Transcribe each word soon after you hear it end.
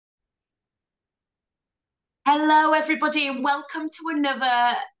Hello, everybody, and welcome to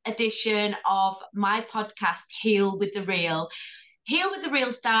another edition of my podcast, Heal with the Real. Heal with the Real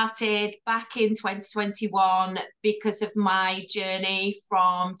started back in 2021 because of my journey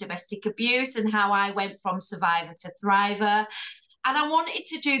from domestic abuse and how I went from survivor to thriver. And I wanted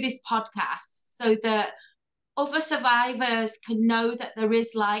to do this podcast so that other survivors can know that there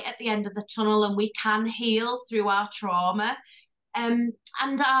is light at the end of the tunnel and we can heal through our trauma. Um,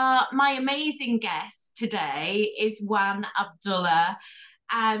 and my amazing guest today is Wan Abdullah.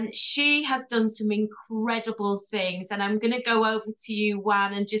 And she has done some incredible things. And I'm going to go over to you,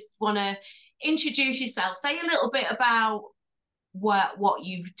 Wan, and just want to introduce yourself. Say a little bit about what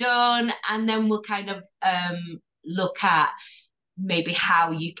you've done, and then we'll kind of look at maybe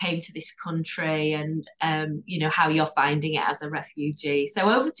how you came to this country and how you're finding it as a refugee. So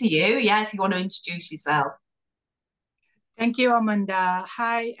over to you, yeah, if you want to introduce yourself. Thank you, Amanda.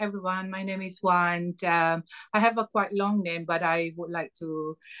 Hi, everyone. My name is Wan. I have a quite long name, but I would like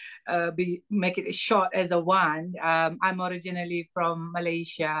to make it short as a Wan. I'm originally from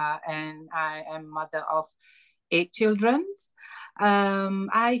Malaysia, and I am mother of 8 children.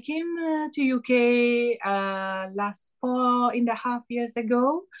 I came to UK last 4.5 years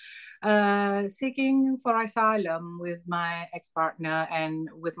ago, seeking for asylum with my ex-partner and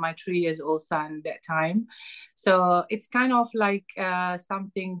with my 3 years old son that time. So it's kind of like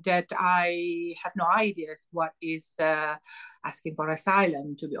something that I have no idea what is asking for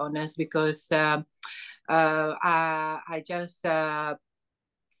asylum, to be honest, because I just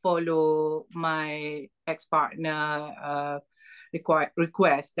follow my ex-partner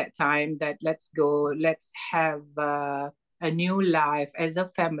request that time that let's have a new life as a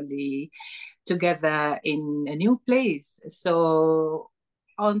family together in a new place. So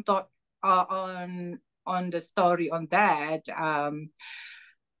on thought on the story on that,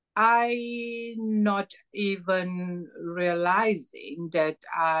 I not even realizing that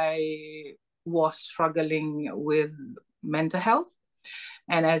I was struggling with mental health,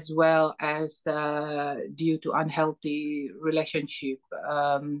 and as well as due to unhealthy relationship.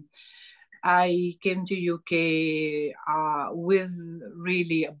 I came to UK with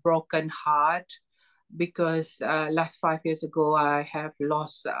really a broken heart because last 5 years ago I have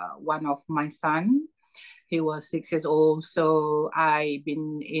lost one of my son. He was 6 years old, so I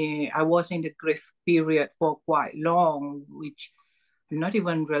was in the grief period for quite long, which I not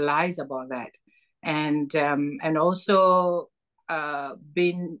even realize about that, and also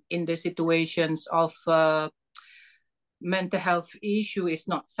been in the situations of mental health issue is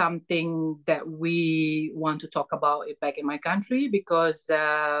not something that we want to talk about it back in my country, because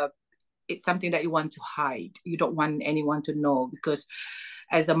it's something that you want to hide. You don't want anyone to know, because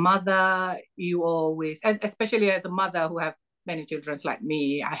as a mother, you always, and especially as a mother who have many children like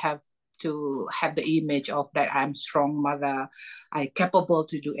me, I have to have the image of that I'm strong mother, I capable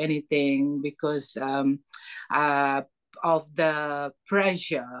to do anything, because of the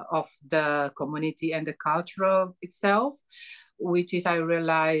pressure of the community and the culture itself, which is I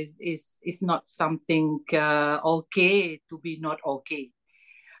realize is not something okay to be not okay.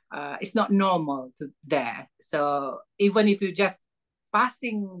 It's not normal to there. So even if you just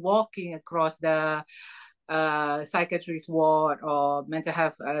walking across the psychiatrist ward or mental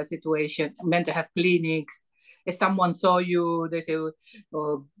health mental health clinics, if someone saw you, they say,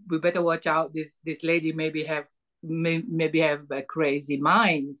 "Oh, we better watch out. This lady maybe have a crazy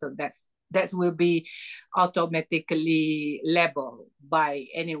mind." So that will be automatically labeled by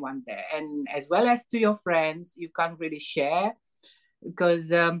anyone there, and as well as to your friends, you can't really share,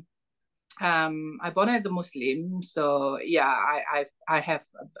 because I'm born as a Muslim, so yeah, I have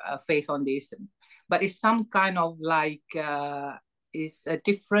a faith on this, but it's some kind of like is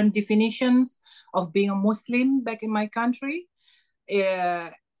different definitions of being a Muslim back in my country.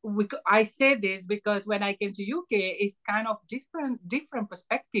 I say this because when I came to UK, it's kind of different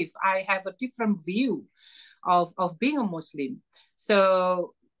perspective. I have a different view of being a Muslim.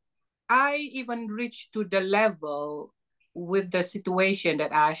 So I even reached to the level with the situation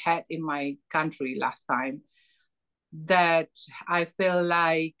that I had in my country last time, that I feel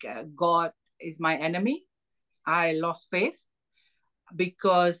like God is my enemy. I lost faith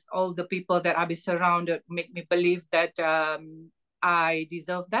because all the people that I be surrounded make me believe that I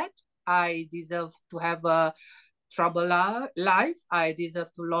deserve that. I deserve to have a trouble life. I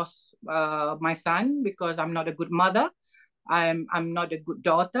deserve to lose my son because I'm not a good mother. I'm not a good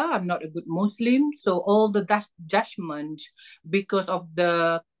daughter. I'm not a good Muslim. So all the judgment because of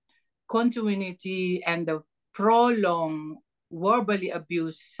the continuity and the prolonged verbally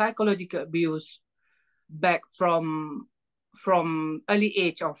abuse, psychological abuse back from early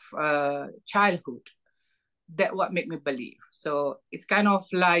age of childhood, That what make me believe. So it's kind of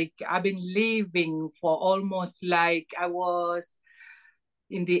like I've been living for almost like I was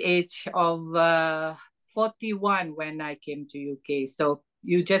in the age of 41 when I came to UK. So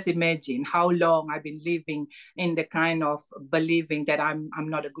you just imagine how long I've been living in the kind of believing that I'm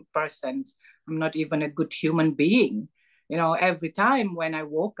not a good person. I'm not even a good human being. You know, every time when I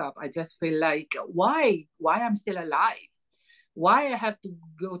woke up, I just feel like why I'm still alive? Why I have to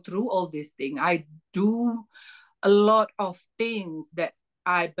go through all these things? I do a lot of things that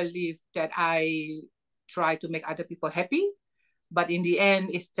I believe that I try to make other people happy, but in the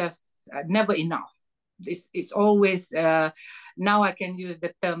end it's just never enough. It's always now I can use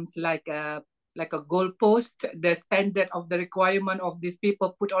the terms like a goalpost. The standard of the requirement of these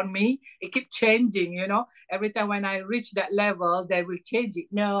people put on me, it keeps changing, you know. Every time when I reach that level they will change it.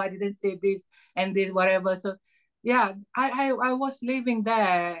 No, I didn't say this and this whatever. So yeah, I was living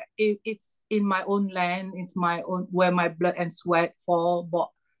there. It's in my own land, it's my own where my blood and sweat fall, but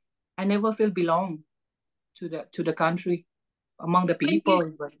I never feel belong to the country, among the When you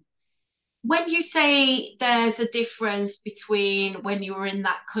people. when you say there's a difference between when you were in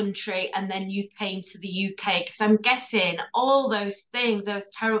that country and then you came to the UK, because I'm guessing all those things, those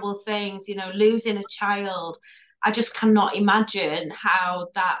terrible things, you know, losing a child, I just cannot imagine how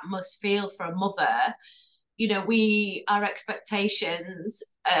that must feel for a mother. You know, our expectations,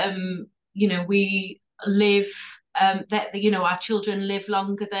 you know, we live, that, you know, our children live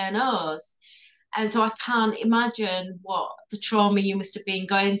longer than us. And so I can't imagine what the trauma you must have been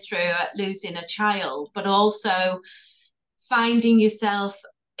going through at losing a child, but also finding yourself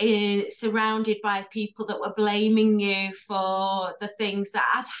surrounded by people that were blaming you for the things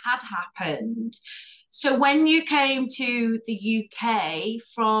that had happened. So when you came to the UK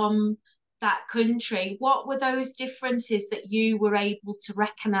from that country, what were those differences that you were able to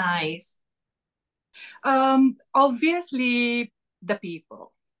recognize? Obviously the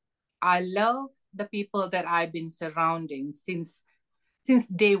people. I love the people that I've been surrounding since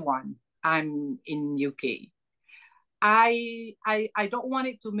day one. I'm in UK. I don't want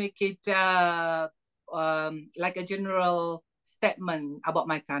it to make it like a general statement about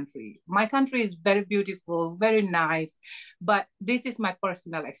my country. My country is very beautiful, very nice, but this is my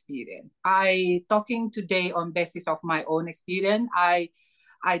personal experience. I talking today on basis of my own experience. I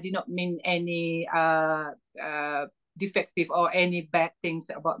did not mean any defective or any bad things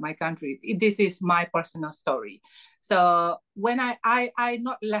about my country. This is my personal story. So when I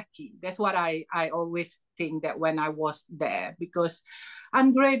not lucky, that's what I always think that when I was there, because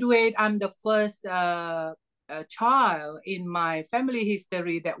I'm graduate, I'm the first child in my family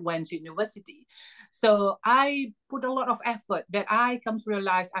history that went to university. So I put a lot of effort that I come to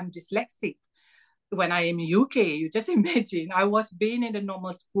realize I'm dyslexic when I am in UK. You just imagine I was being in the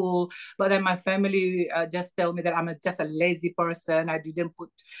normal school, but then my family just tell me that just a lazy person. I didn't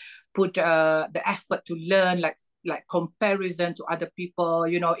put the effort to learn, like comparison to other people.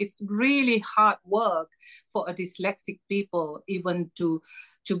 You know, it's really hard work for a dyslexic people even to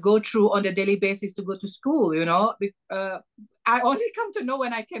go through on a daily basis to go to school. You know, I only come to know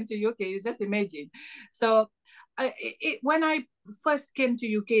when I came to UK. You just imagine. So when I first came to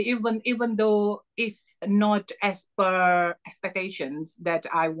UK, even though it's not as per expectations that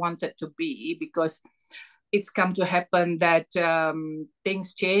I wanted to be, because it's come to happen that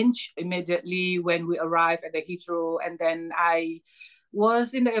things change immediately when we arrive at the Heathrow, and then I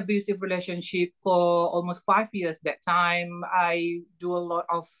was in an abusive relationship for almost 5 years. That time, I do a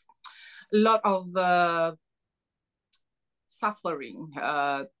lot of suffering.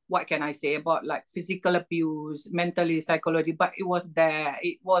 What can I say about like physical abuse, mentally, psychology? But it was there.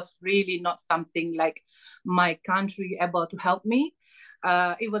 It was really not something like my country able to help me.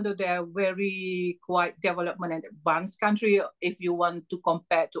 Even though they're very quite development and advanced country, if you want to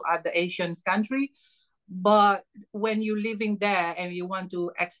compare to other Asian country, but when you're living there and you want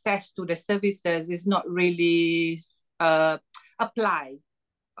to access to the services, it's not really applied,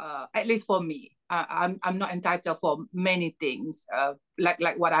 at least for me. I'm not entitled for many things. Like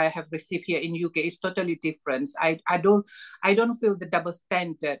what I have received here in UK is totally different. I don't feel the double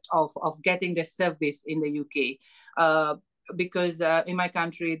standard of getting the service in the UK, because in my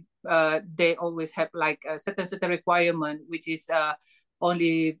country they always have like a certain requirement, which is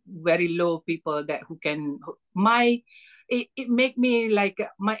only very low people that who can my it make me like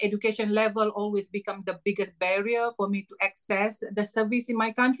my education level always become the biggest barrier for me to access the service in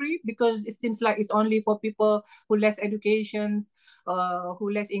my country, because it seems like it's only for people who less educations, who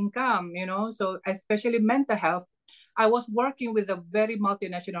less income, you know. So especially mental health, I was working with a very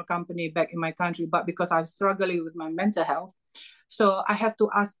multinational company back in my country, but because I'm struggling with my mental health, so I have to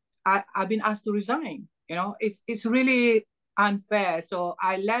ask. I've been asked to resign. It's really unfair. So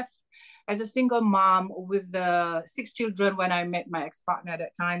I left as a single mom with the 6 children when I met my ex-partner at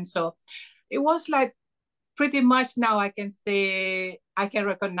that time. So it was like pretty much now I can say I can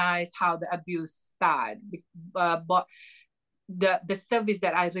recognize how the abuse started. But the service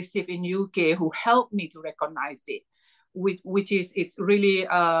that I received in UK who helped me to recognize it, which is really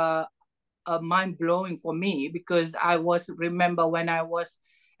mind blowing for me, because I remember when I was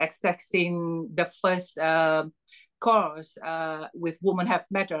accessing the first course with Women Have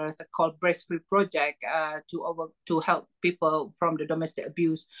Matters called Breastfeed Project to help people from the domestic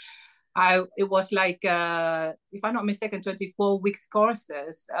abuse. It was like if I'm not mistaken 24 weeks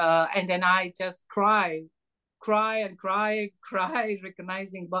courses, and then I just cry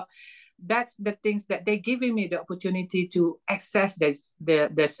recognizing. But that's the things that they're giving me the opportunity to access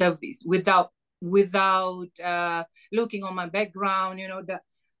the service without looking on my background.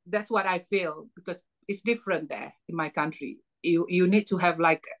 That's what I feel, because it's different there in my country. You need to have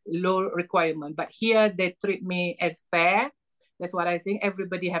like low requirement, but here they treat me as fair. That's what I think.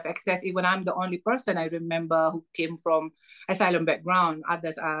 Everybody have access. Even I'm the only person I remember who came from asylum background.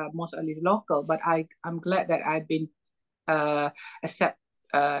 Others are mostly local, but I'm glad that I've been accept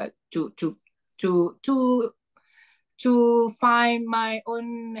to find my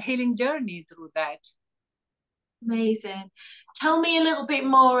own healing journey through that. Amazing. Tell me a little bit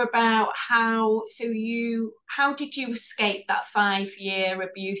more about how did you escape that 5-year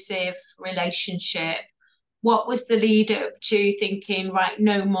abusive relationship? What was the lead up to thinking, right,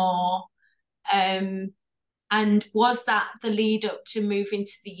 no more? And was that the lead up to moving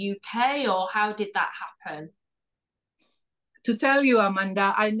to the UK, or how did that happen? To tell you,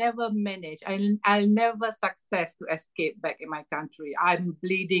 Amanda, I never managed. I'll never success to escape back in my country. I'm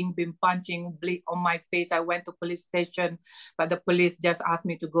bleeding, been punching, bleed on my face. I went to police station, but the police just asked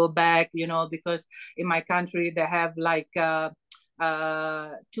me to go back, because in my country they have like 2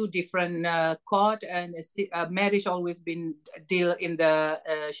 different court, and marriage always been deal in the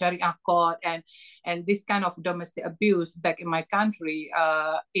Sharia court, and this kind of domestic abuse back in my country,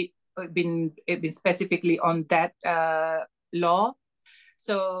 it been specifically on that law.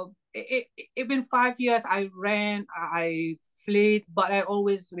 So it been 5 years. I ran, I fled, but I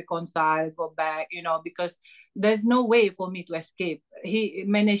always reconcile, go back, because there's no way for me to escape. He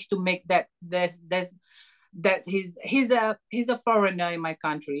managed to make that he's a foreigner in my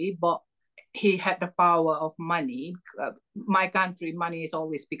country, but he had the power of money. My country, money is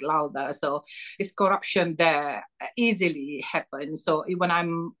always speak louder. So it's corruption there easily happens. So even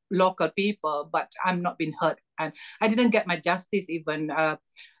I'm local people, but I'm not been hurt, and I didn't get my justice even. I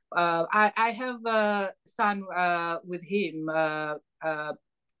have a son with him.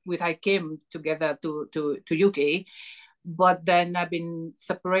 With I came together to UK, but then I've been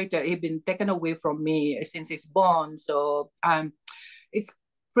separated. He's been taken away from me since he's born. So it's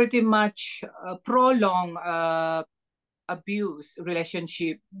pretty much a prolonged abuse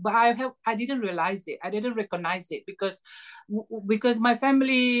relationship. But I didn't realize it. I didn't recognize it because my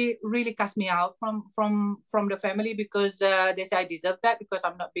family really cast me out from the family, because they say I deserve that because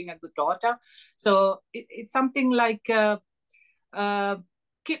I'm not being a good daughter. So it's something like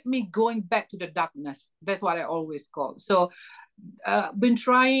keep me going back to the darkness. That's what I always call. So been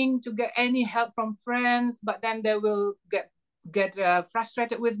trying to get any help from friends, but then they will get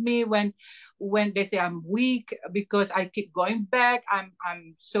frustrated with me when they say I'm weak because I keep going back.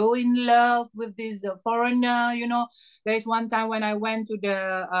 I'm so in love with this foreigner. There's one time when I went to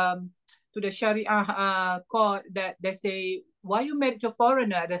the Sharia court, that they say, why you married to a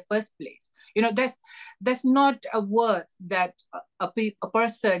foreigner at the first place? That's not a word that a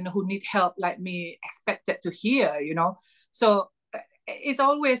person who need help like me expected to hear. So it's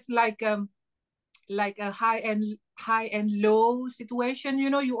always like a high and low situation.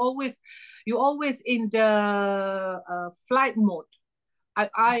 You always in the flight mode.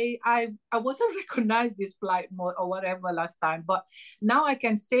 I wasn't recognize this flight mode or whatever last time, but now I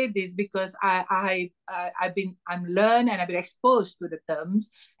can say this because I'm learned and I've been exposed to the terms,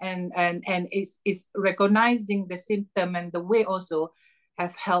 and it's recognizing the symptom and the way also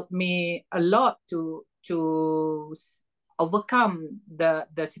have helped me a lot to overcome the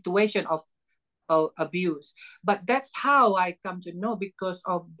situation of abuse. But that's how I come to know, because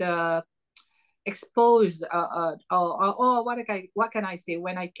of the exposed or what can I say,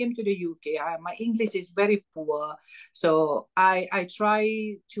 when I came to the UK, my English is very poor, so I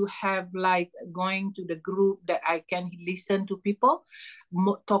try to have like going to the group that I can listen to people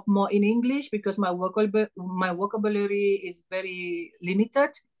talk more in English, because my vocabulary is very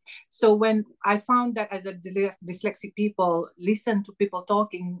limited. So when I found that as a dyslexic people listen to people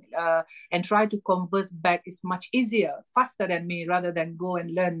talking and try to converse back is much easier, faster than me, rather than go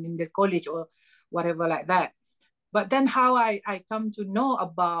and learn in the college or whatever like that. But then how I come to know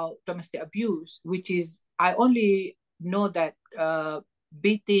about domestic abuse, which is I only know that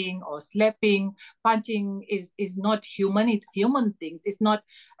beating or slapping, punching is not human things. It's not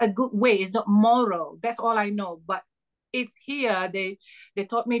a good way. It's not moral. That's all I know. But it's here. They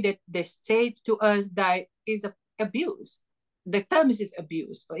taught me that they say to us that is abuse. The term is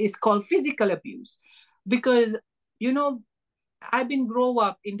abuse. It's called physical abuse, because you know I've been grow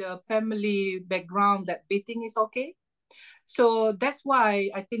up in the family background that beating is okay. So that's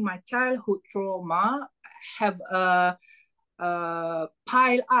why I think my childhood trauma have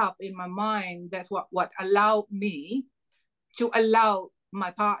pile up in my mind. That's what allowed me to allow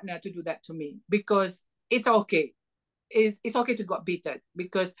my partner to do that to me, because it's okay. It's okay to get beaten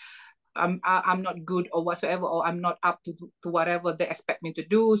because I'm not good or whatsoever, or I'm not up to whatever they expect me to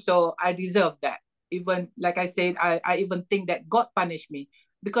do. So I deserve that. Even like I said, I even think that God punished me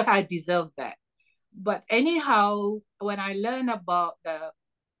because I deserve that. But anyhow, when I learn about the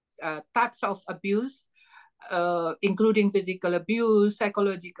types of abuse, including physical abuse,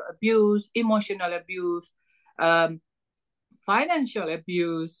 psychological abuse, emotional abuse, um, financial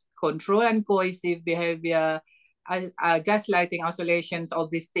abuse, control and coercive behavior, gaslighting, isolations, all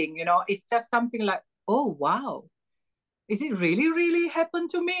these things, it's just something like, oh, wow, is it really happened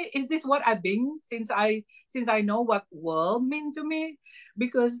to me? Is this what I've been since I know what world mean to me?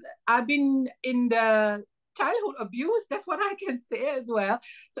 Because I've been in the childhood abuse. That's what I can say as well.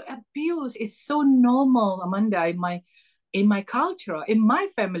 So abuse is so normal, Amanda, in my culture, in my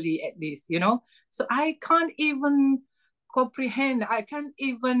family at least. So I can't even comprehend. I can't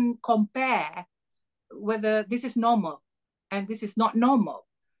even compare whether this is normal and this is not normal.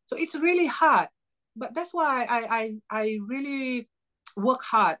 So it's really hard, but that's why I really work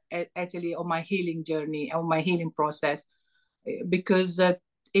hard actually on my healing journey, on my healing process, because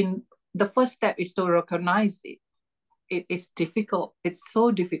in the first step is to recognize it. It is difficult. It's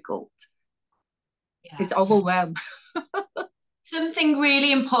so difficult. Yeah. It's overwhelmed. Something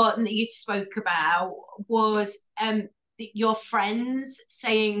really important that you spoke about was your friends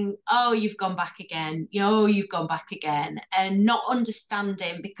saying, "Oh, you've gone back again. Oh, you've gone back again," and not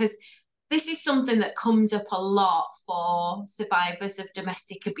understanding, because this is something that comes up a lot for survivors of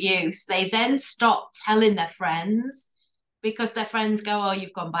domestic abuse. They then stop telling their friends because their friends go, "Oh,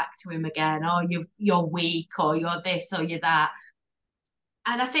 you've gone back to him again. Oh, you're weak, or you're this, or you're that."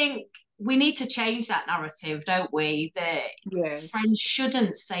 And I think we need to change that narrative, don't we? That Yes. friends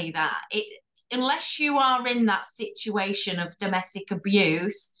shouldn't say that. Unless you are in that situation of domestic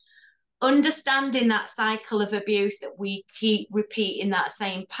abuse, understanding that cycle of abuse that we keep repeating that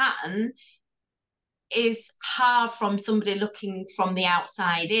same pattern is hard from somebody looking from the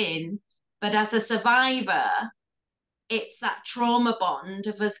outside in. But as a survivor, it's that trauma bond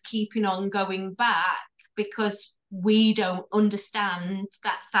of us keeping on going back because we don't understand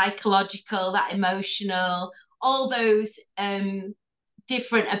that psychological, that emotional, all those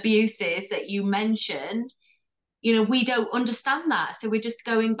different abuses that you mentioned. We don't understand that. So we're just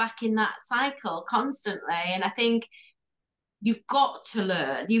going back in that cycle constantly. And I think you've got to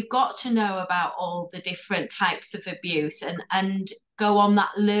learn, you've got to know about all the different types of abuse and go on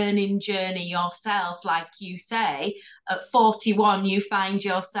that learning journey yourself. Like you say, at 41, you find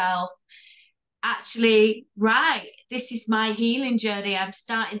yourself actually, right, this is my healing journey. I'm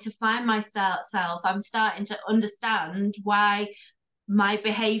starting to find myself. I'm starting to understand why my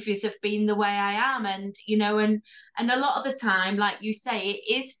behaviors have been the way I am. And a lot of the time, like you say, it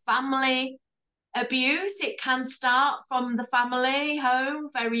is family abuse. It can start from the family home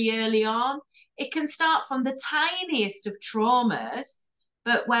very early on. It can start from the tiniest of traumas.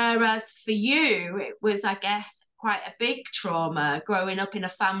 But whereas for you, it was, I guess, quite a big trauma growing up in a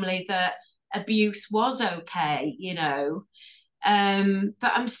family that abuse was okay.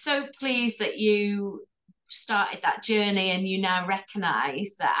 But I'm so pleased that you started that journey and you now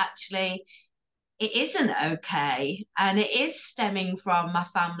recognize that actually it isn't okay and it is stemming from my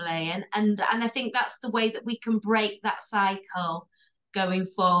family, and I think that's the way that we can break that cycle going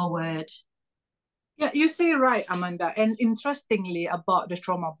forward. Yeah, you say right, Amanda. And interestingly, about the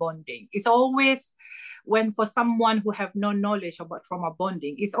trauma bonding, it's always when for someone who have no knowledge about trauma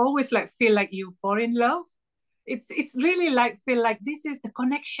bonding, it's always like feel like you fall in love. It's really like feel like this is the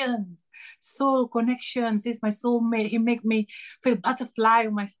connections, soul connections. Is my soulmate. He make me feel butterfly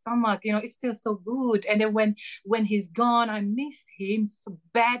in my stomach. It feels so good. And then when he's gone, I miss him so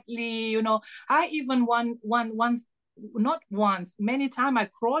badly. I even once not once, many times I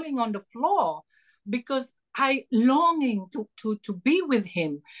crawling on the floor because I longing to be with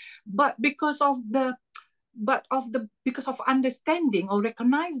him. But because of understanding or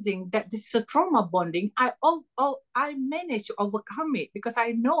recognizing that this is a trauma bonding, I managed to overcome it because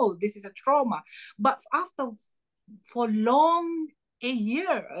I know this is a trauma. But after for long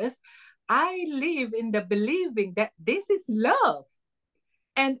years, I live in the believing that this is love.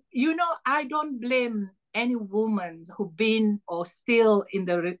 And I don't blame any woman who been or still in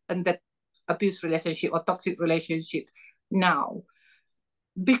the abuse relationship or toxic relationship now,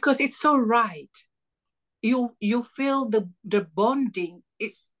 because it's so right. You feel the bonding.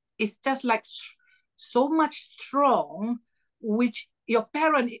 It's just like so much strong, which your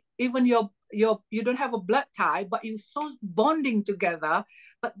parent, even you don't have a blood tie, but you so bonding together.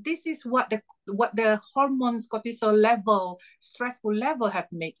 But this is what the hormones, cortisol level, stressful level have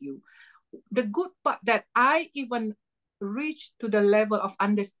made you. The good part that I even reached to the level of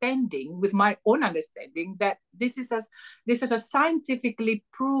understanding with my own understanding that this is a scientifically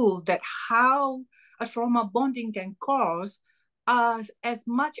proved that how a trauma bonding can cause as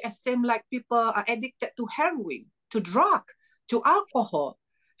much as same like people are addicted to heroin, to drug, to alcohol.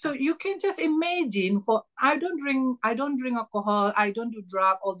 So you can just imagine. For I don't drink alcohol, I don't do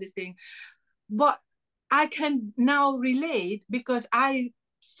drug, all these things, but I can now relate because I've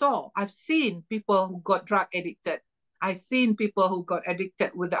seen people who got drug addicted. I've seen people who got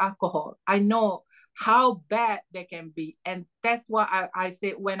addicted with the alcohol. I know how bad they can be. And that's why I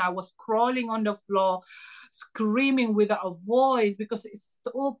say when I was crawling on the floor, screaming without a voice, because it's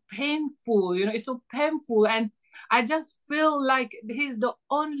so painful, it's so painful. And I just feel like he's the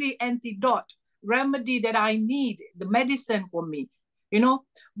only antidote, remedy that I need, the medicine for me,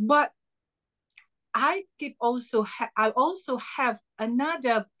 But I also have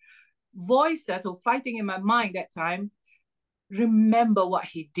another voices of fighting in my mind that time. Remember what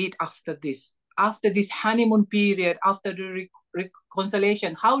he did after this honeymoon period, after the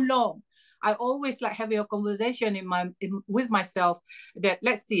reconciliation. How long? I always like having a conversation with myself that,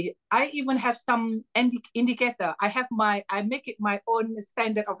 let's see, I even have some indicator. I make it my own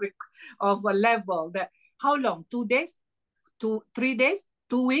standard of a level that how long, 2 days, 3 days,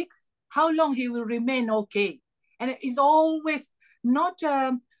 2 weeks, how long he will remain okay. And it's always not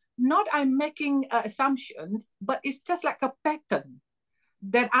I'm making assumptions, but it's just like a pattern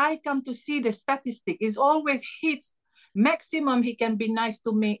that I come to see. The statistic is always hits maximum. He can be nice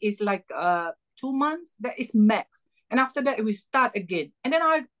to me is like 2 months. That is max, and after that we start again. And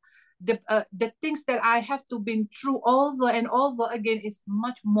then the things that I have to been through over and over again is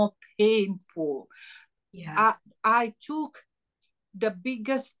much more painful. Yeah. I took the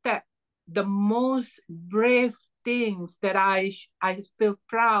biggest step, the most brave things that I feel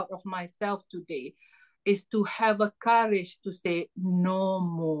proud of myself today is to have a courage to say no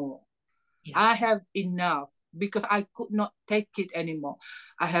more. Yeah. I have enough because I could not take it anymore.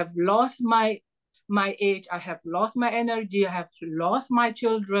 I have lost my age. I have lost my energy. I have lost my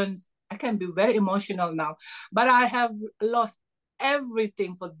children. I can be very emotional now, but I have lost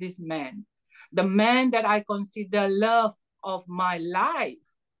everything for this man, the man that I consider love of my life.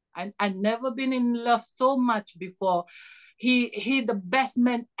 I've never been in love so much before. He the best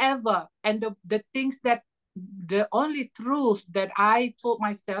man ever. And the things that the only truth that I told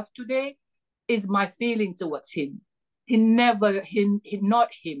myself today is my feeling towards him. Not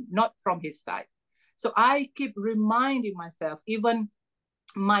from his side. So I keep reminding myself, even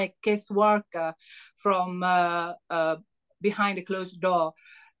my caseworker from behind the closed door,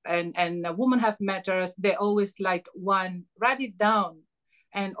 and women have matters, they always like one, write it down,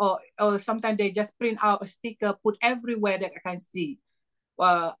 and or sometimes they just print out a sticker, put everywhere that I can see.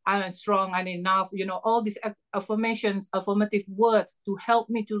 I'm strong and enough, all these affirmative words to help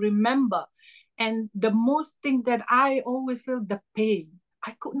me to remember. And the most thing that I always feel, the pain.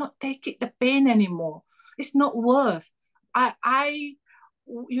 I could not take it, the pain anymore. It's not worth. I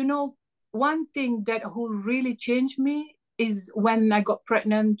one thing that who really changed me is when I got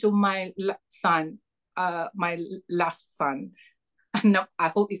pregnant to my son, my last son. No, I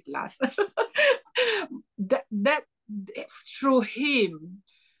hope it's last. that through him,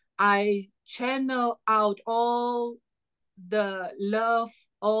 I channel out all the love,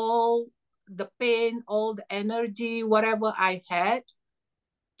 all the pain, all the energy, whatever I had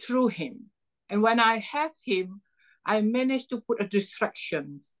through him. And when I have him, I managed to put a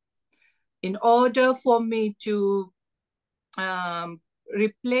distraction in order for me to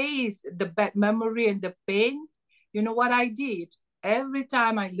replace the bad memory and the pain. You know what I did? Every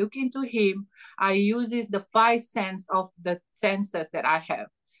time I look into him, I uses the 5 sense of the senses that I have.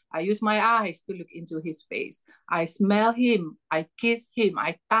 I use my eyes to look into his face. I smell him. I kiss him.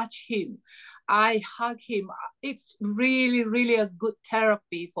 I touch him. I hug him. It's really, really a good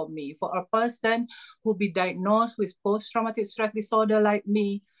therapy for me. For a person who be diagnosed with post-traumatic stress disorder like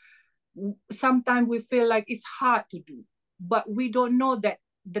me, sometimes we feel like it's hard to do, but we don't know that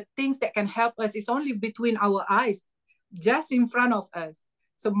the things that can help us is only between our eyes, just in front of us.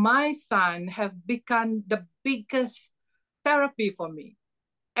 So my son have become the biggest therapy for me.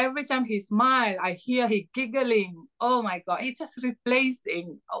 Every time he smile, I hear he giggling. Oh my God, he's just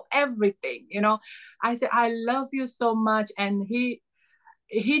replacing everything. I say, I love you so much. And he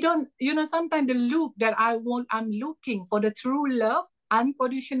don't, sometimes the look that I'm looking for the true love,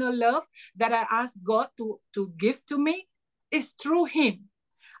 unconditional love that I ask God to give to me is through him.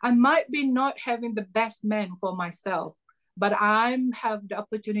 I might be not having the best man for myself, but I have the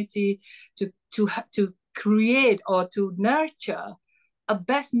opportunity to create or to nurture a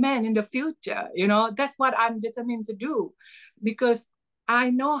best man in the future. That's what I'm determined to do, because I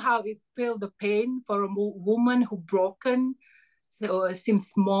know how it feels, the pain for a woman who broken, so seems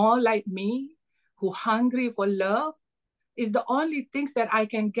small like me, who hungry for love. Is the only things that I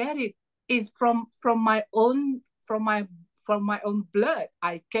can get it is from my own blood.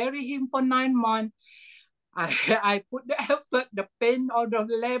 I carry him for 9 months. I put the effort, the pain, all the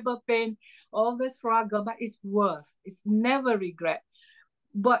labor pain, all the struggle, but it's worth. It's never regret.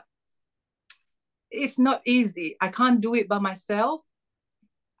 But it's not easy. I can't do it by myself.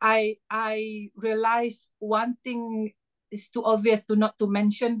 I realized one thing is too obvious to not to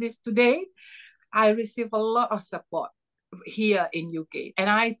mention this today. I receive a lot of support here in UK, and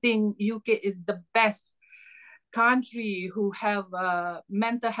I think UK is the best country who have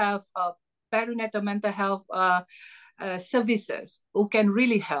mental health, perinatal mental health services who can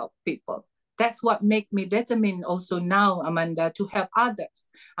really help people. That's what make me determined also now, Amanda, to help others.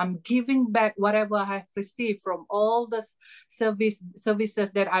 I'm giving back whatever I have received from all the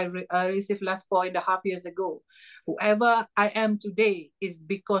services that I received last 4.5 years ago. Whoever I am today is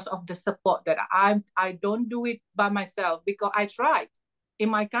because of the support that I don't do it by myself, because I tried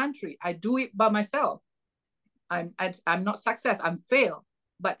in my country. I do it by myself. I'm not success. I'm failed.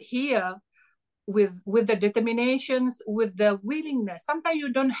 But here, with the determinations, with the willingness, sometimes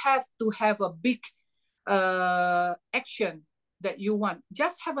you don't have to have a big action that you want.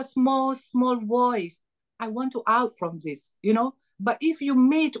 Just have a small voice. I want to out from this. But if you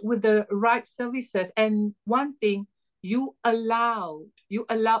meet with the right services, and one thing, you allow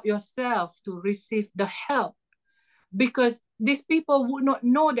yourself to receive the help, because these people would not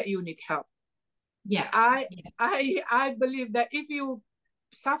know that you need help. Yeah. I believe that if you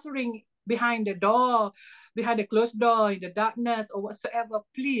suffering behind the closed door, in the darkness or whatsoever,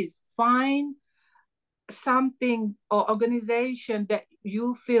 please find something or organization that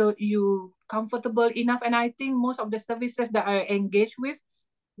you feel you comfortable enough. And I think most of the services that I engage with,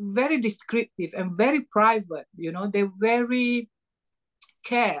 very descriptive and very private. They're very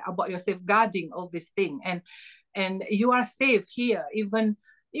care about your safeguarding all this thing, and you are safe here. Even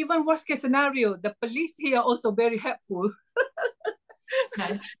worst case scenario, the police here also very helpful.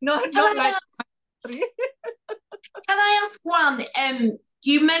 Okay. not like Can I ask one?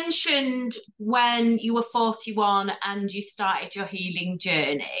 You mentioned when you were 41 and you started your healing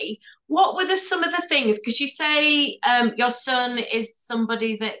journey. What were some of the things? Because you say your son is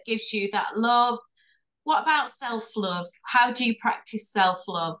somebody that gives you that love. What about self-love? How do you practice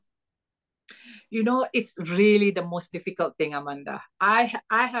self-love? It's really the most difficult thing, Amanda. I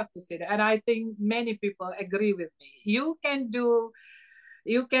have to say that, and I think many people agree with me. You can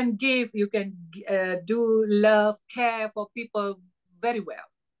give, you can do love, care for people very well.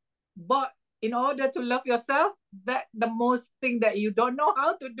 But in order to love yourself, that the most thing that you don't know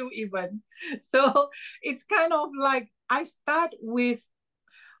how to do even. So it's kind of like I start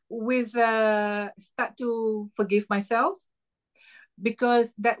start to forgive myself,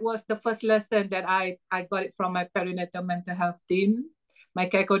 because that was the first lesson that I got it from my perinatal mental health team. My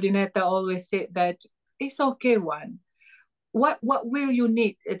care coordinator always said that it's okay, Wan. What will you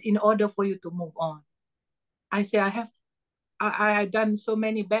need in order for you to move on? I say I done so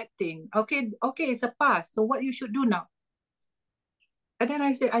many bad things. Okay, it's a past. So what you should do now? And then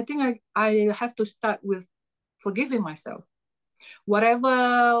I say, I think I have to start with forgiving myself.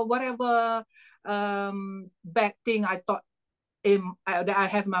 Whatever bad thing I thought that I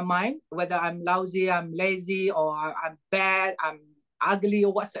have in my mind, whether I'm lousy, I'm lazy, or I'm bad, I'm ugly,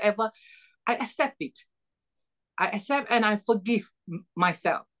 or whatsoever, I accept it. I accept and I forgive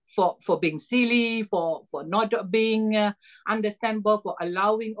myself for being silly, for not being understandable, for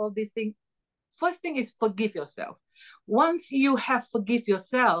allowing all these things. First thing is forgive yourself. Once you have forgive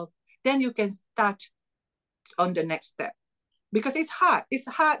yourself, then you can start on the next step. Because it's hard. It's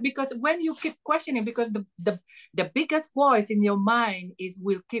hard because when you keep questioning, because the biggest voice in your mind is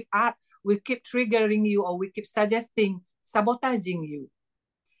will keep triggering you, or we keep suggesting, sabotaging you.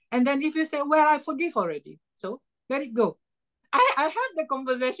 And then if you say, well, I forgive already, so let it go. I have the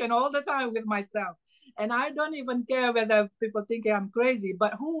conversation all the time with myself. And I don't even care whether people think I'm crazy,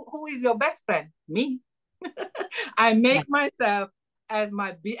 but who is your best friend? Me. I make myself as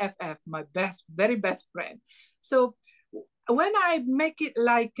my BFF, my very best friend. So when I make it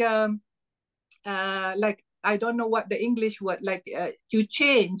like I don't know what the English word, like you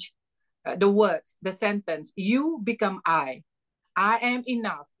change the words, the sentence, you become I am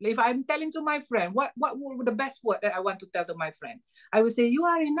enough. If I'm telling to my friend, what would the best word that I want to tell to my friend? I would say, you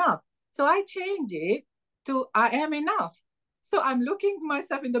are enough. So I change it to I am enough. So I'm looking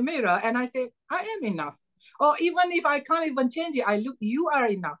myself in the mirror and I say, I am enough. Or even if I can't even change it, I look, you are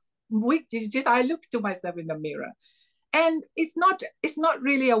enough. Just I look to myself in the mirror. And it's not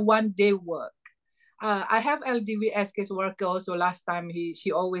really a one-day work. I have LDVS case worker also. Last time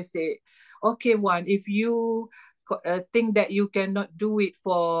she always say, okay, Wan, if you think that you cannot do it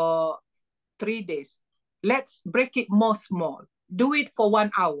for 3 days, let's break it more small. Do it for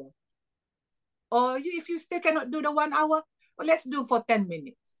 1 hour. Or if you still cannot do the 1 hour, well, let's do for 10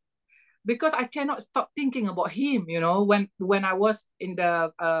 minutes. Because I cannot stop thinking about him, when I was in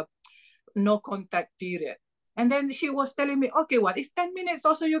the no contact period. And then she was telling me, okay, what if 10 minutes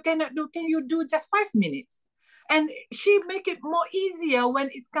also you cannot do, can you do just 5 minutes? And she make it more easier when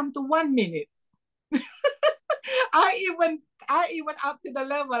it's come to 1 minute. I even up to the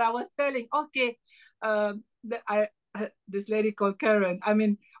level I was telling, okay, this lady called Karen. I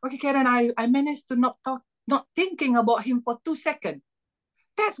mean, okay, Karen, I managed to not thinking about him for 2 seconds.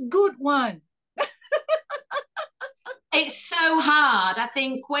 That's good one. It's so hard. I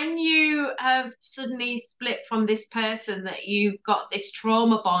think when you have suddenly split from this person that you've got this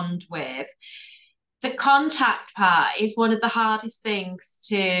trauma bond with, the contact part is one of the hardest things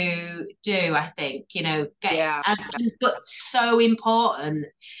to do, I think, but so important.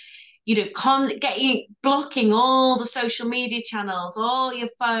 Blocking all the social media channels, all your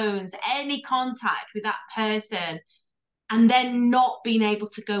phones, any contact with that person, and then not being able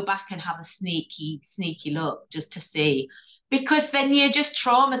to go back and have a sneaky look just to see, because then you're just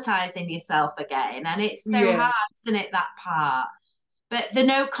traumatizing yourself again. And it's so hard, isn't it, that part? But the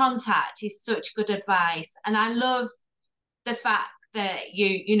no contact is such good advice. And I love the fact that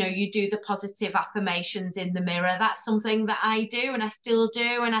you do the positive affirmations in the mirror. That's something that I do and I still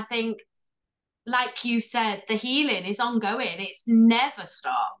do. And I think, like you said, the healing is ongoing. It's never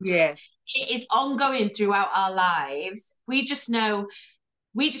stops. Yes. It is ongoing throughout our lives. We just need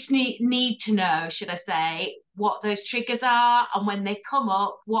to know, should I say, what those triggers are, and when they come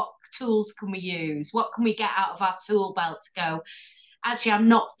up, what tools can we use? What can we get out of our tool belt to go, actually, I'm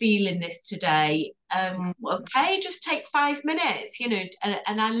not feeling this today. Okay, just take 5 minutes,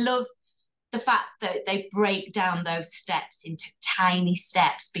 and I love the fact that they break down those steps into tiny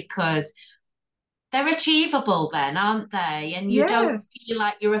steps, because they're achievable then, aren't they? And you don't feel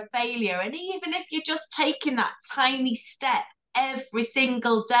like you're a failure. And even if you're just taking that tiny step every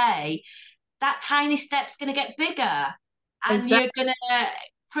single day, that tiny step's going to get bigger, and you're going to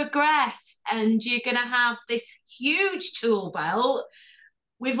progress, and you're going to have this huge tool belt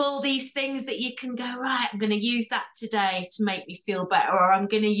with all these things that you can go, right, I'm going to use that today to make me feel better, or I'm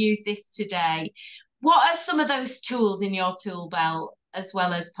going to use this today. What are some of those tools in your tool belt, as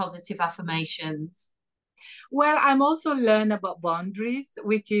well as positive affirmations? Well, I'm also learn about boundaries,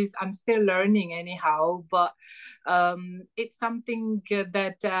 which is I'm still learning anyhow, but it's something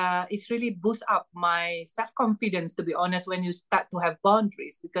that it's really boost up my self-confidence, to be honest, when you start to have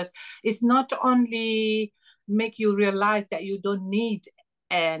boundaries, because it's not only make you realize that you don't need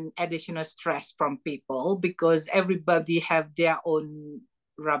an additional stress from people, because everybody have their own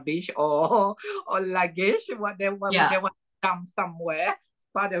rubbish or luggage, what they want to dump somewhere.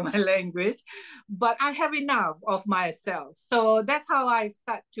 Pardon my language, but I have enough of myself. So that's how I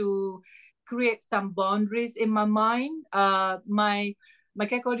start to create some boundaries in my mind. My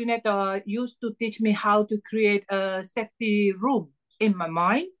care coordinator used to teach me how to create a safety room in my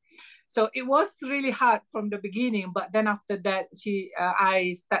mind. So it was really hard from the beginning, but then after that,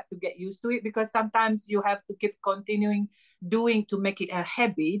 I start to get used to it, because sometimes you have to keep continuing doing to make it a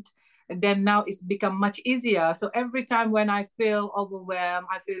habit. And then now it's become much easier. So every time when I feel overwhelmed,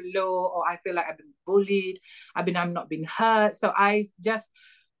 I feel low, or I feel like I've been bullied, I'm not being hurt. So I just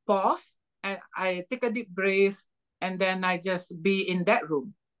pause and I take a deep breath, and then I just be in that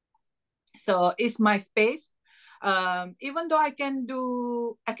room. So it's my space. Even though I can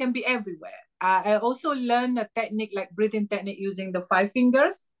be everywhere. I also learn a technique like breathing technique using the 5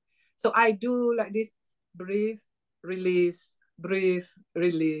 fingers. So I do like this: breathe, release, breathe,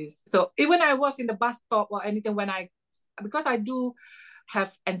 release. So even I was in the bus stop or anything, because I do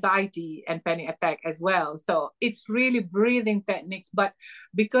have anxiety and panic attack as well. So it's really breathing techniques, but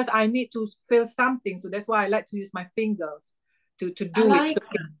because I need to feel something, so that's why I like to use my fingers to I do it. like So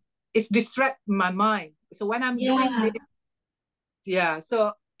that. it's distract my mind. So when I'm doing Yeah. this, yeah.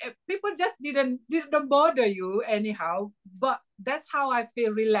 So people just didn't bother you anyhow, but that's how I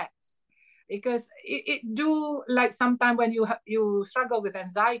feel relaxed. Because it do like sometimes when you struggle with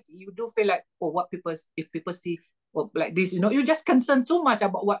anxiety, you do feel like, oh, what people, if people see, oh, like this, you just concern too much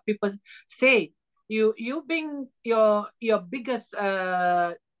about what people say. You being your biggest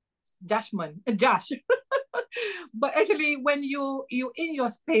judge. But actually, when you in your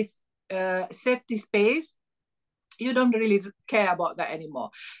space, safety space, you don't really care about that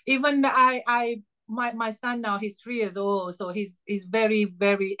anymore. Even my son now, he's 3 years old, so he's very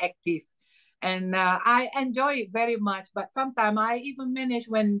very active, and I enjoy it very much. But sometimes I even manage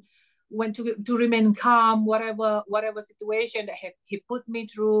when to remain calm, whatever situation that he put me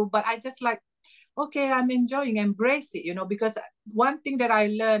through. But I just like, okay, I'm enjoying, embrace it, because one thing that I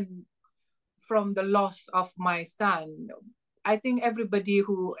learned from the loss of my son, I think everybody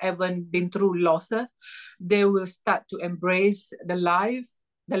who haven't been through losses, they will start to embrace the life,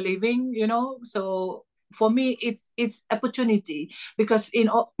 the living. So for me, it's opportunity, because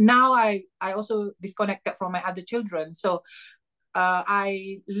now I also disconnected from my other children. So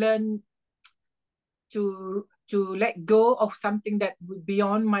I learn to let go of something that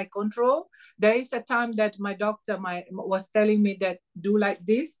beyond my control. There is a time that my doctor was telling me that do like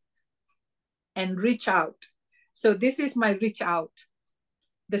this and reach out. So this is my reach out,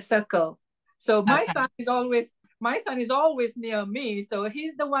 the circle. So Okay. my son is always near me. So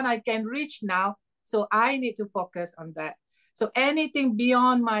he's the one I can reach now. So I need to focus on that. So anything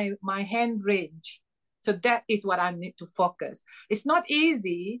beyond my hand range. So that is what I need to focus. It's not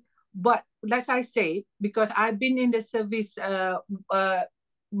easy, but as I say, because I've been in the service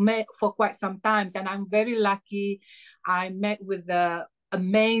for quite some times, and I'm very lucky. I met with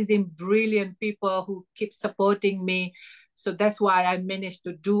amazing, brilliant people who keep supporting me. So that's why I managed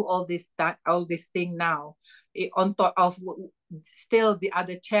to do all this thing now. On top of still the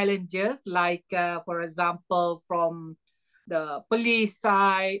other challenges, like for example, from the police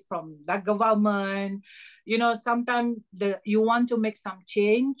side, from the government. Sometimes you want to make some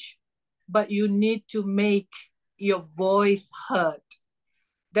change, but you need to make your voice heard.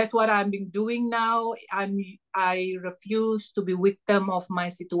 That's what I've been doing now. I refuse to be victim of my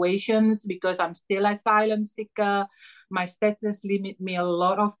situations, because I'm still asylum seeker. My status limit me a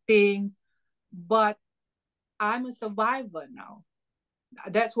lot of things, but I'm a survivor now.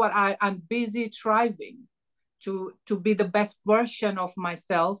 That's what I'm busy striving to be the best version of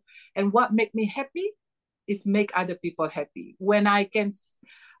myself. And what make me happy is make other people happy. When I can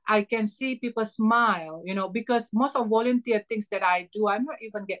see people smile, because most of volunteer things that I do, I'm not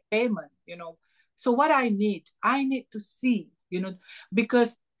even get payment. So what I need to see,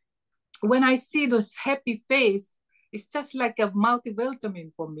 because when I see those happy face, it's just like a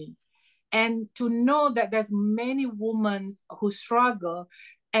multivitamin for me. And to know that there's many women who struggle,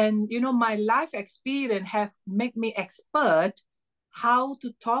 and my life experience have made me expert how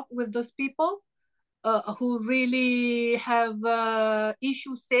to talk with those people who really have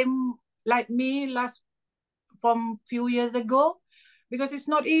issues same like me last from few years ago. Because it's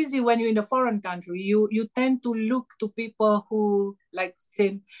not easy when you're in a foreign country. You tend to look to people who like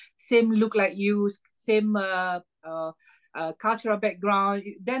same look like you, same cultural background.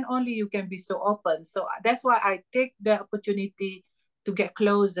 Then only you can be so open. So that's why I take the opportunity to get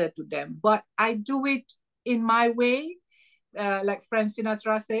closer to them. But I do it in my way. Like Frank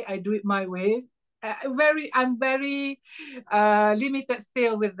Sinatra say, I do it my way. I'm very limited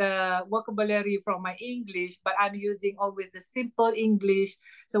still with the vocabulary from my English, but I'm using always the simple English.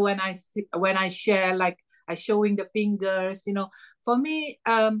 So when I share, like I showing the fingers, for me,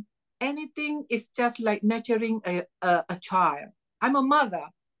 anything is just like nurturing a child. I'm a mother.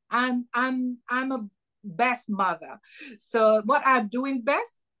 I'm a best mother. So what I'm doing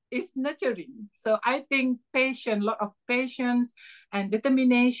best is nurturing. So I think patience, a lot of patience and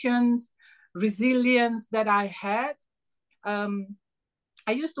determinations, resilience that I had.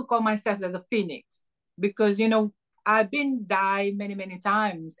 I used to call myself as a phoenix, because I've been died many many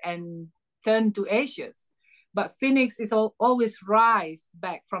times and turned to ashes, but phoenix is always rise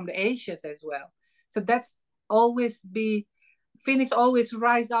back from the ashes as well. So that's always be Phoenix always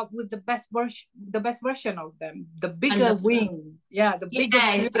rise up with the best version of them, the I bigger love that. wing, yeah, the bigger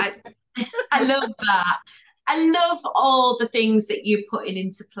Yes, flip. I love that. I love all the things that you're putting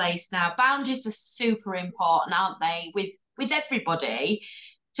into place now. Boundaries are super important, aren't they? With everybody,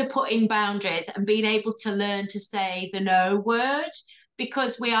 to put in boundaries and being able to learn to say the no word,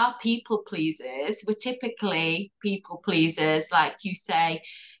 because we are people pleasers. We're typically people pleasers, like you say.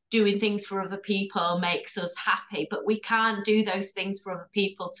 Doing things for other people makes us happy, but we can't do those things for other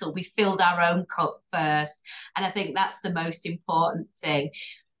people till we filled our own cup first. And I think that's the most important thing.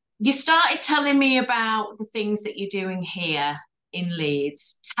 You started telling me about the things that you're doing here in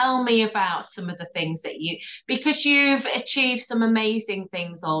Leeds. Tell me about some of the things that because you've achieved some amazing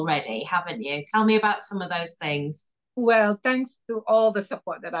things already, haven't you? Tell me about some of those things. Well, thanks to all the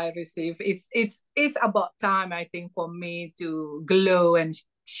support that I receive, it's about time, I think, for me to glow and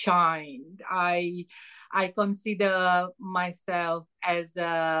shine. I consider myself as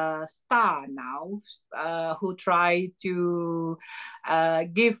a star now, who try to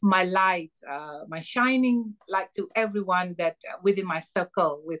give my light, my shining light to everyone that within my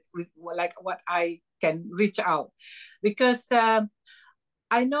circle, with like what I can reach out, because.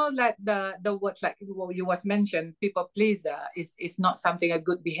 I know that the words like what you was mentioned, people pleaser is not something a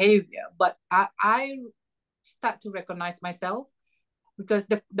good behavior, but I start to recognize myself, because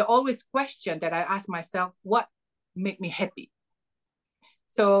the always question that I ask myself, what make me happy?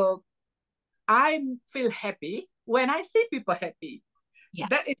 So I feel happy when I see people happy. Yeah.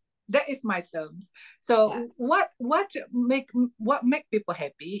 That is my terms. Yeah. So what make people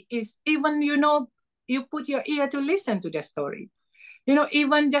happy is, even you put your ear to listen to their story.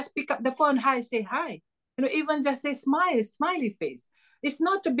 Even just pick up the phone, hi, say hi. Even just say smile, smiley face. It's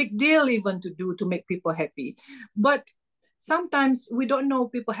not a big deal even to do to make people happy. But sometimes we don't know,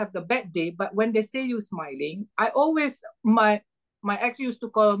 people have the bad day, but when they see you smiling, I always, my ex used to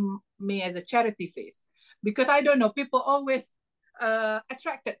call me as a charity face, because I don't know, people always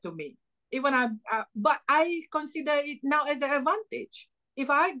attracted to me. Even but I consider it now as an advantage.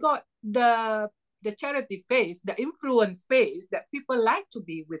 If I got the charity face, the influence face that people like to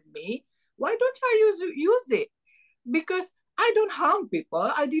be with me, why don't I use it? Because I don't harm people.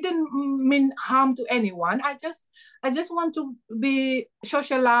 I didn't mean harm to anyone. I just want to be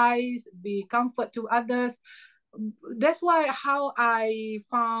socialized, be comfort to others. That's why how I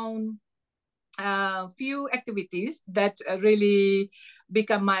found a few activities that really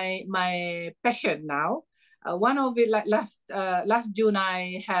become my passion now. One of it, like last June,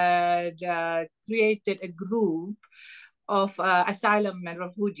 I had created a group of asylum and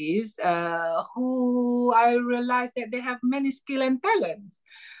refugees who I realized that they have many skill and talents,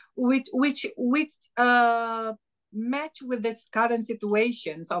 which match with the current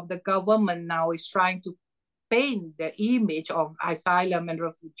situations of the government now is trying to paint the image of asylum and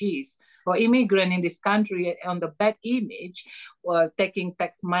refugees or immigrant in this country on the bad image, or taking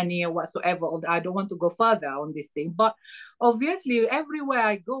tax money or whatsoever. I don't want to go further on this thing, but obviously everywhere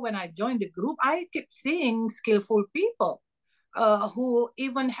I go, when I join the group, I keep seeing skillful people who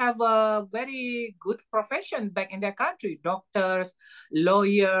even have a very good profession back in their country: doctors,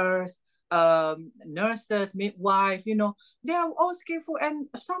 lawyers, nurses, midwife. They are all skillful, and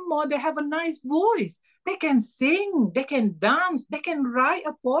some more, they have a nice voice. They can sing, they can dance, they can write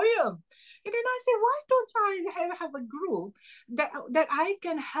a poem. And then I say, why don't I have a group that I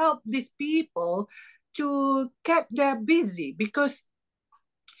can help these people to keep them busy? Because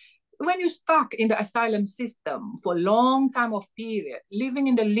when you're stuck in the asylum system for a long time of period, living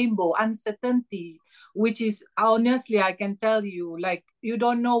in the limbo, uncertainty, which is honestly, I can tell you, like, you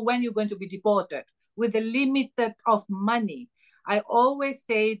don't know when you're going to be deported with the limited of money. I always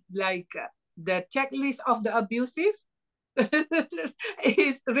say, like, the checklist of the abusive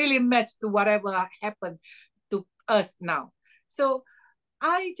is really matched to whatever happened to us now. So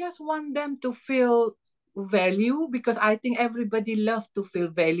I just want them to feel value, because I think everybody loves to feel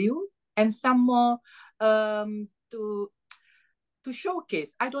value, and some more to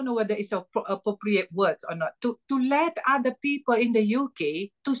showcase. I don't know whether it's appropriate words or not. To let other people in the UK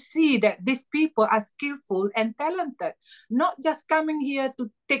to see that these people are skillful and talented, not just coming here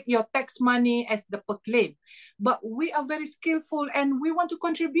to take your tax money as the proclaim, but we are very skillful and we want to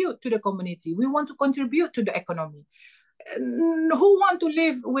contribute to the community. We want to contribute to the economy. Who want to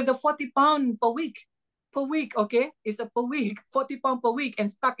live with a 40 pound per week? Per week, okay? It's a per week, 40 pound per week, and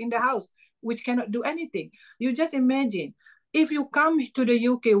stuck in the house, which cannot do anything. You just imagine if you come to the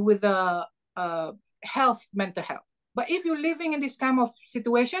UK with a mental health, but if you're living in this kind of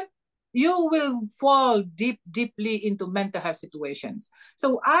situation, you will fall deeply into mental health situations.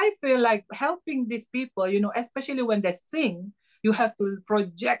 So I feel like helping these people, especially when they sing, you have to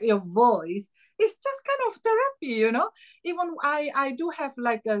project your voice. It's just kind of therapy, you know. Even I do have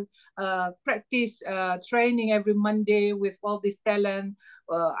like a practice training every Monday with all this talent.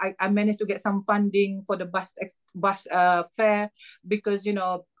 I managed to get some funding for the bus fare, because you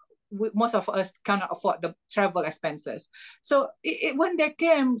know most of us cannot afford the travel expenses. So when they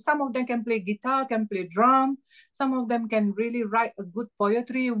came, some of them can play guitar, can play drum, some of them can really write a good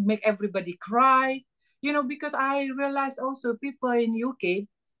poetry, make everybody cry. You know, because I realized also people in UK,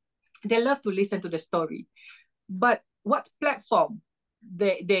 they love to listen to the story, but what platform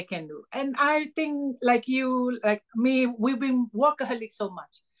they can do. And I think like you, like me, we've been workaholic so much.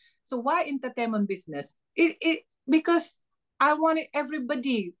 So why entertainment business? It because I wanted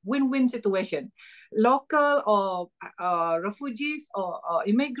everybody win-win situation, local or refugees or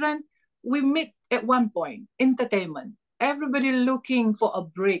immigrant. We meet at one point. Entertainment. Everybody looking for a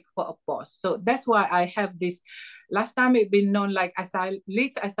break, for a pause. So that's why I have this. Last time it been known like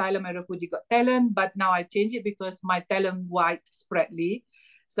Leeds Asylum and Refugee Got Talent, but now I change it because my talent widespreadly.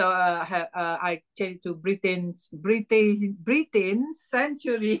 So I changed to Britain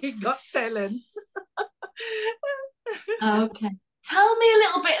Century Got Talents. Okay. Tell me a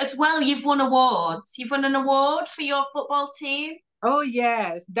little bit as well. You've won awards. You've won an award for your football team. Oh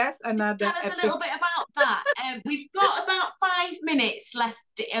yes, that's Tell another us a epic. little bit about that. We've got about 5 minutes left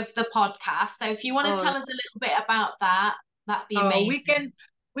of the podcast. So if you want to Oh, tell us a little bit about that, that'd be oh, amazing.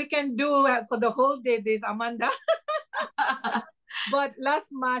 we can do for the whole day this, Amanda. But last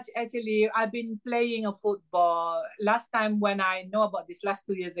March, actually, I've been playing a football. Last time when I know about this, last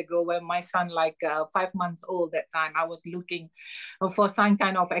 2 years ago, when my son like 5 months old, that time I was looking for some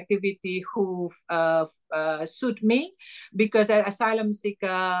kind of activity who suit me, because as asylum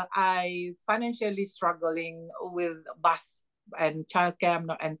seeker, I financially struggling with bus and childcare. I'm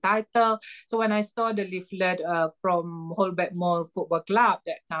not entitled. So when I saw the leaflet from Holbeck Mall Football Club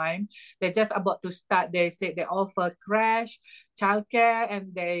that time, they're just about to start. They said they offer crash, childcare,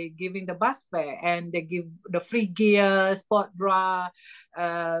 and they giving the bus fare, and they give the free gear, sport bra,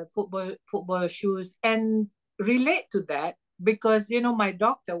 football shoes, and relate to that, because you know my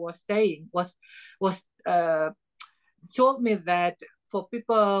doctor was saying was told me that for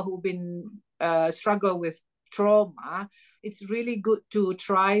people who've been struggle with trauma, it's really good to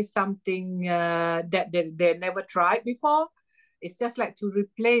try something that they never tried before. It's just like to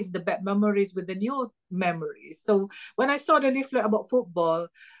replace the bad memories with the new memories. So when I saw the leaflet about football,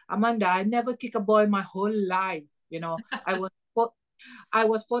 Amanda, I never kicked a ball in my whole life. You know, I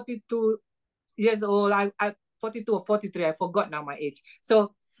was 42 years old. I 42 or 43. I forgot now my age.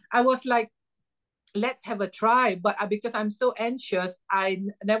 So I was like, let's have a try. But because I'm so anxious,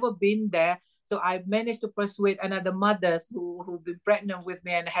 never been there. So I managed to persuade another mothers who've been pregnant with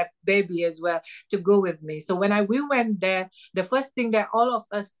me and have baby as well to go with me. So when we went there, the first thing that all of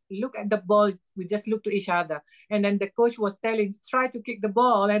us look at the ball, we just look to each other. And then the coach was telling, try to kick the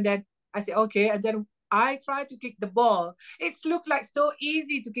ball. And then I said, okay. And then I tried to kick the ball. It looks like so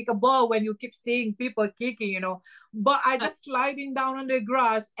easy to kick a ball when you keep seeing people kicking, you know. But I just sliding down on the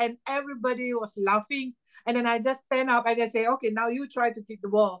grass and everybody was laughing. And then I just stand up and I say, okay, now you try to kick the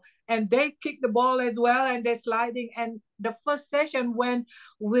ball. And they kick the ball as well, and they're sliding. And the first session went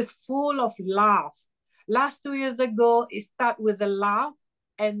with full of laugh. Last 2 years ago, it started with a laugh.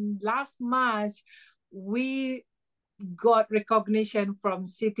 And last March, we got recognition from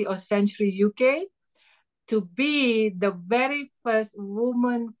City of Century UK to be the very first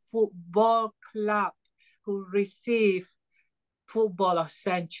women football club who received Football of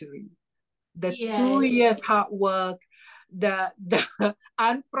Century. The Yeah. 2 years hard work, the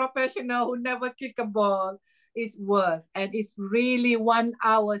unprofessional who never kick a ball is worth. And it's really 1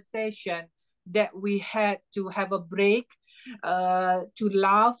 hour session that we had to have a break to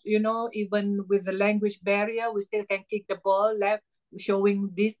laugh, you know, even with the language barrier, we still can kick the ball, left,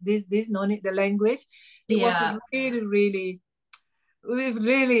 showing this, no need the language. It was Yeah.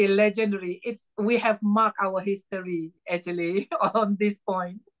 really legendary. We have marked our history actually on this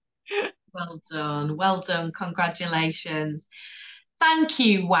point. Well done. Well done. Congratulations. Thank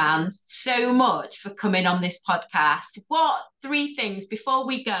you, Wan, so much for coming on this podcast. What three things, before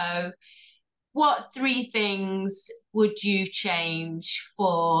we go, what three things would you change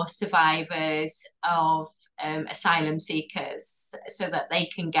for survivors of asylum seekers so that they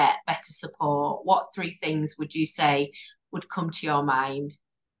can get better support? What three things would you say would come to your mind?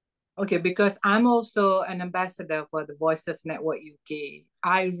 Okay, because I'm also an ambassador for the Voices Network UK,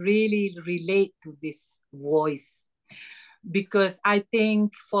 I really relate to this voice, because I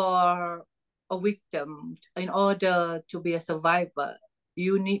think for a victim, in order to be a survivor,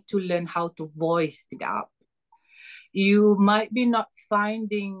 you need to learn how to voice it up. You might be not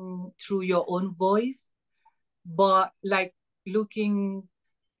finding through your own voice, but like looking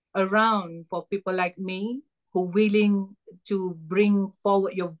around for people like me who willing to bring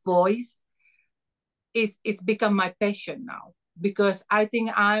forward your voice is become my passion now, because I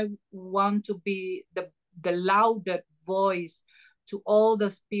think I want to be the louder voice to all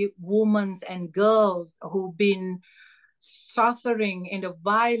the women and girls who've been suffering in the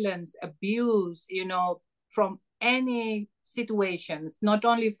violence, abuse, from any situations, not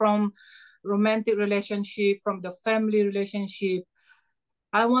only from romantic relationship, from the family relationship.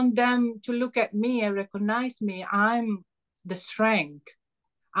 I want them to look at me and recognize me. I'm the strength.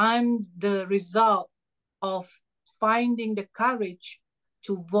 I'm the result of finding the courage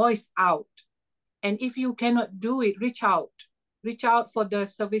to voice out. And if you cannot do it, reach out. Reach out for the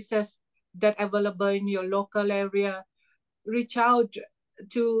services that are available in your local area. Reach out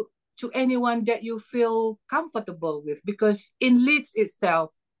to anyone that you feel comfortable with, because in Leeds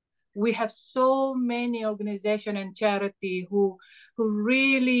itself, we have so many organizations and charity who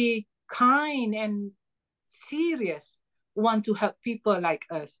really kind and serious, want to help people like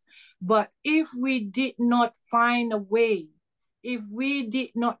us. But if we did not find a way, if we did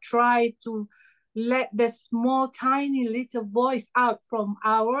not try to let the small tiny little voice out from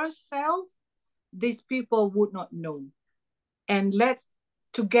ourselves, these people would not know. And let's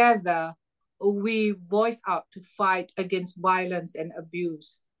together we voice out to fight against violence and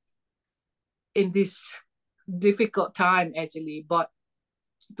abuse in this difficult time, actually. But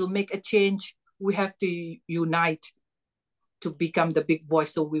to make a change, we have to unite to become the big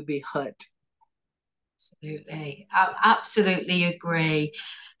voice so we'll be heard. Absolutely. I absolutely agree.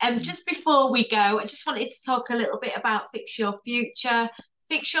 Just before we go, I just wanted to talk a little bit about Fix Your Future.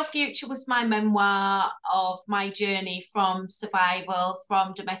 Fix Your Future was my memoir of my journey from survival,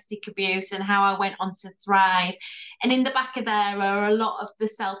 from domestic abuse, and how I went on to thrive. And in the back of there are a lot of the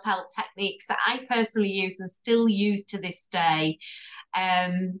self-help techniques that I personally use and still use to this day.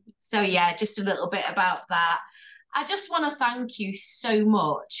 So yeah, just a little bit about that. I just want to thank you so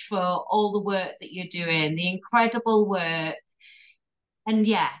much for all the work that you're doing, the incredible work. And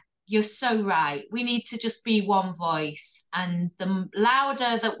yeah, you're so right. We need to just be one voice. And the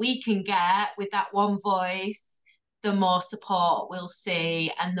louder that we can get with that one voice, the more support we'll see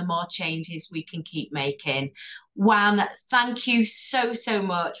and the more changes we can keep making. Wan, thank you so, so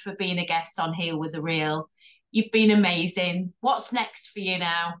much for being a guest on Heal with the Real. You've been amazing. What's next for you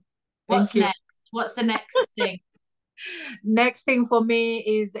now? What's Thank you. next? What's the next thing? Next thing for me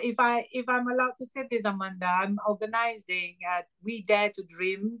is, if I'm allowed to say this, Amanda, I'm organizing We Dare to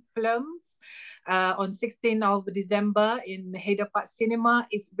Dream films on 16th of December in Hyder Park Cinema.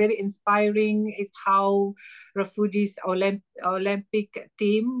 It's very inspiring. It's how refugees Olympic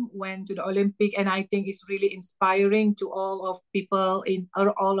team went to the Olympic, and I think it's really inspiring to all of people in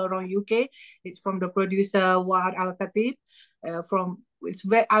all around UK. It's from the producer Wan Abdullah.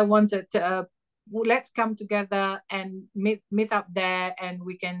 I wanted to let's come together and meet up there, and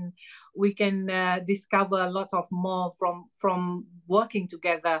we can discover a lot of more from working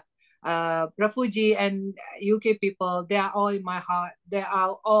together. Refugee and UK people, they are all in my heart. They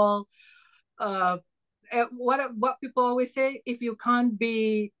are all what people always say: if you can't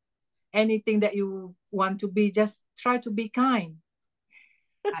be anything that you want to be, just try to be kind.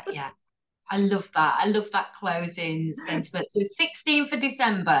 Yeah, I love that. I love that closing sentiment. So 16th of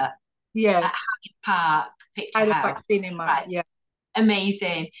December at Yes, Hyde Park Picture Hyder Park House. Cinema. Right. Yeah.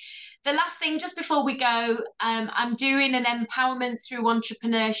 Amazing. The last thing, just before we go, I'm doing an empowerment through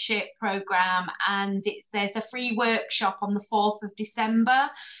entrepreneurship program, and there's a free workshop on the 4th of December.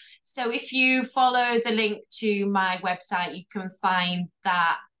 So if you follow the link to my website, you can find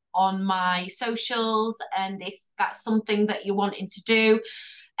that on my socials. And if that's something that you're wanting to do,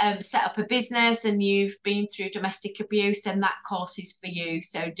 set up a business and you've been through domestic abuse, and that course is for you.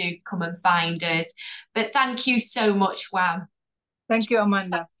 So do come and find us. But thank you so much, Wan. Thank you,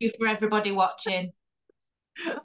 Amanda. Thank you for everybody watching.